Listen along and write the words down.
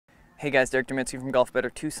Hey guys, Derek Deminsky from Golf Better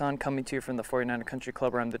Tucson, coming to you from the 49er Country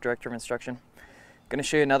Club, where I'm the Director of Instruction. Going to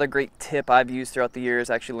show you another great tip I've used throughout the years.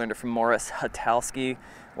 I actually learned it from Morris Hatalski,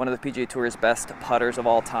 one of the PGA Tour's best putters of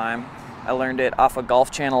all time. I learned it off a Golf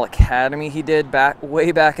Channel Academy he did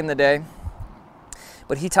way back in the day.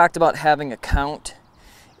 But he talked about having a count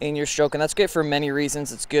in your stroke, and that's good for many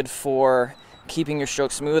reasons. It's good for keeping your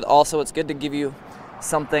stroke smooth. Also, it's good to give you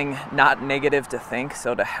something not negative to think.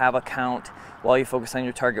 So to have a count while you focus on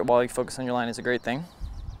your target, while you focus on your line, is a great thing.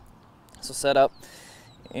 So set up,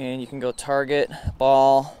 and you can go target,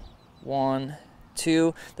 ball, 1,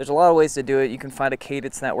 2. There's a lot of ways to do it. You can find a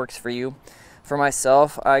cadence that works for you. For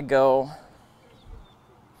myself, I go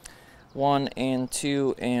 1 and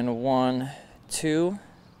 2 and 1, 2.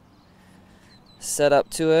 Set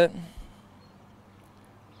up to it.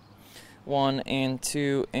 1 and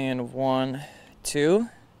 2 and 1, 2.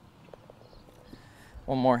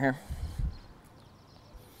 One more here.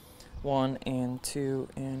 1 and 2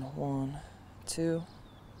 and 1, 2.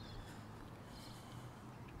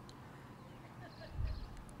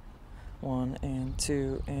 One and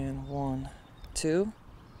 2 and 1, 2.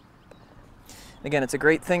 Again, it's a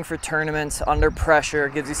great thing for tournaments under pressure.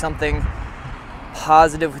 It gives you something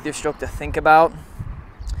positive with your stroke to think about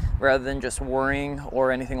rather than just worrying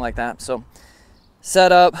or anything like that. So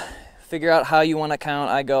set up, figure out how you want to count.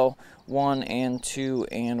 I go 1 and 2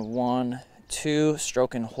 and 1, 2,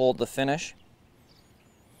 stroke and hold the finish.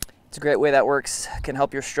 It's a great way that works. Can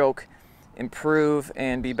help your stroke improve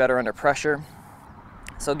and be better under pressure.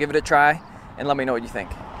 So give it a try and let me know what you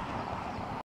think.